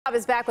Robb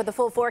is back with the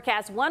full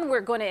forecast. One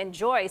we're going to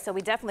enjoy, so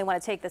we definitely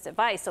want to take this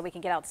advice so we can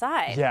get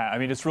outside. Yeah, I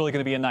mean, it's really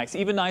going to be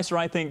even nicer,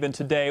 I think, than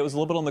today. It was a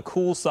little bit on the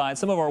cool side.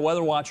 Some of our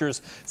weather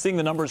watchers seeing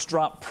the numbers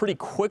drop pretty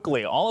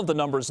quickly. All of the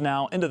numbers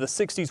now into the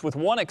 60s with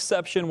one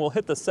exception. We'll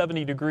hit the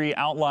 70-degree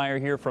outlier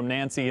here from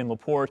Nancy and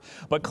LaPorte,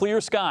 but clear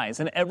skies,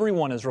 and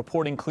everyone is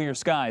reporting clear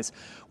skies.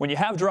 When you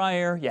have dry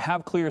air, you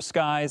have clear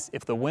skies.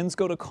 If the winds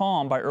go to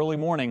calm by early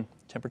morning,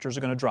 temperatures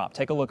are going to drop.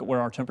 Take a look at where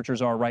our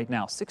temperatures are right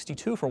now.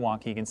 62 for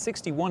Waukegan,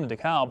 61 in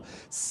DeKalb,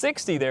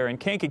 60 there in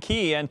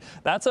Kankakee, and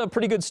that's a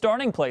pretty good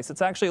starting place.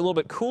 It's actually a little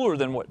bit cooler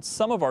than what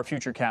some of our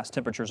futurecast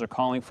temperatures are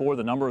calling for.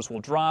 The numbers will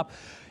drop.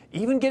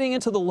 Even getting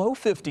into the low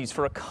 50s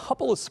for a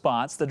couple of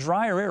spots. The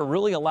drier air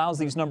really allows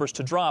these numbers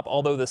to drop,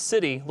 although the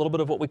city, a little bit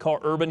of what we call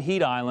urban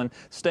heat island,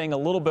 staying a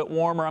little bit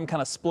warmer. I'm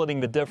kind of splitting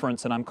the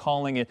difference, and I'm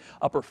calling it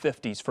upper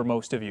 50s for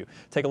most of you.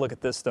 Take a look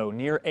at this, though.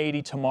 Near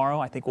 80 tomorrow.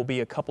 I think we'll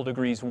be a couple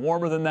degrees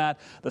warmer than that.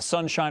 The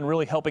sunshine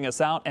really helping us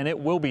out, and it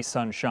will be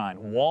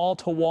sunshine.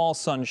 Wall-to-wall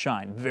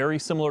sunshine. Very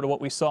similar to what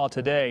we saw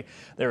today.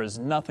 There is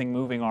nothing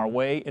moving our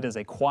way. It is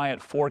a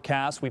quiet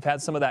forecast. We've had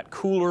some of that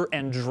cooler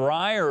and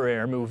drier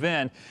air move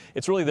in.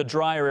 It's really the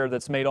drier air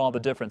that's made all the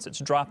difference. It's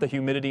dropped the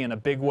humidity in a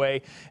big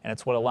way, and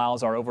it's what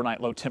allows our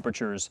overnight low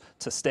temperatures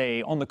to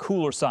stay on the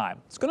cooler side.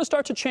 It's going to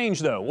start to change,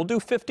 though. We'll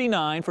do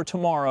 59 for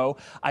tomorrow.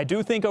 I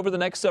do think over the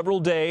next several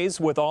days,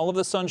 with all of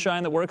the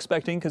sunshine that we're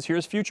expecting, because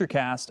here's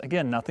Futurecast,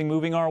 again, nothing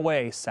moving our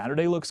way.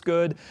 Saturday looks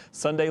good,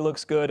 Sunday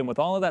looks good, and with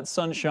all of that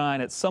sunshine,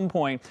 at some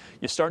point,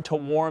 you start to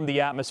warm the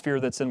atmosphere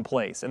that's in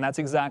place, and that's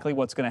exactly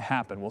what's going to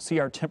happen. We'll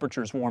see our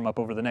temperatures warm up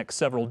over the next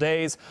several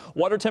days.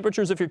 Water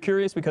temperatures, if you're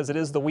curious, because it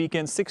is the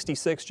weekend,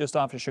 66 just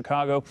off of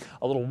Chicago.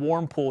 A little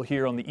warm pool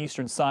here on the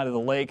eastern side of the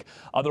lake.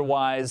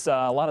 Otherwise,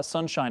 a lot of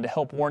sunshine to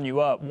help warm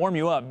you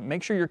up.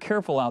 Make sure you're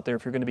careful out there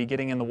if you're going to be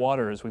getting in the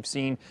water, as we've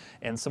seen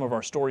in some of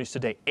our stories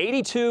today.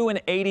 82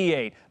 and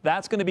 88.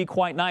 That's going to be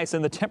quite nice,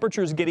 and the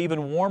temperatures get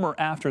even warmer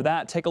after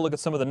that. Take a look at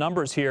some of the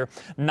numbers here.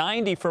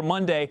 90 for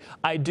Monday.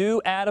 I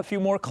do add a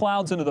few more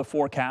clouds into the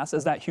forecast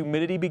as that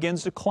humidity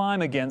begins to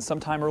climb again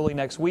sometime early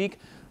next week.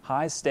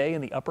 Highs stay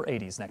in the upper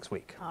 80s next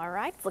week. All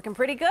right, it's looking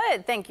pretty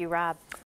good. Thank you, Robb.